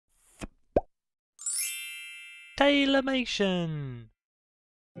Taylormation.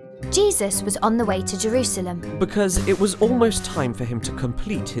 Jesus was on the way to Jerusalem, because it was almost time for him to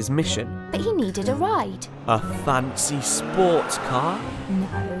complete his mission. but he needed a ride. A fancy sports car?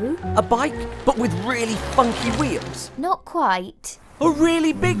 No, A bike, but with really funky wheels? not quite. A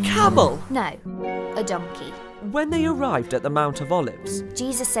really big camel? No, a donkey. When they arrived at the Mount of Olives,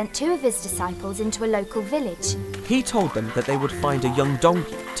 Jesus sent 2 of his disciples into a local village. he told them that they would find a young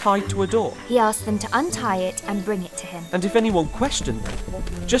donkey tied to a door, He asked them to untie it and bring it to him. and if anyone questioned them,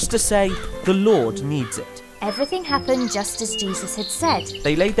 just to say, "The Lord needs it." Everything happened just as Jesus had said.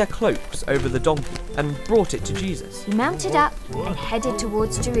 They laid their cloaks over the donkey and brought it to Jesus. He mounted up and headed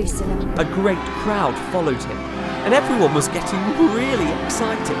towards Jerusalem. A great crowd followed him, and everyone was getting really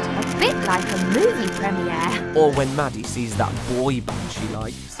excited. A bit like a movie premiere. Or when Maddie sees that boy band she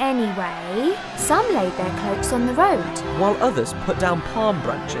likes. Anyway, some laid their cloaks on the road While others put down palm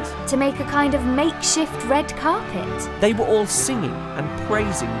branches. to make a kind of makeshift red carpet. They were all singing and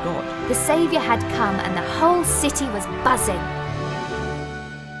praising God. The Saviour had come and the whole city was buzzing.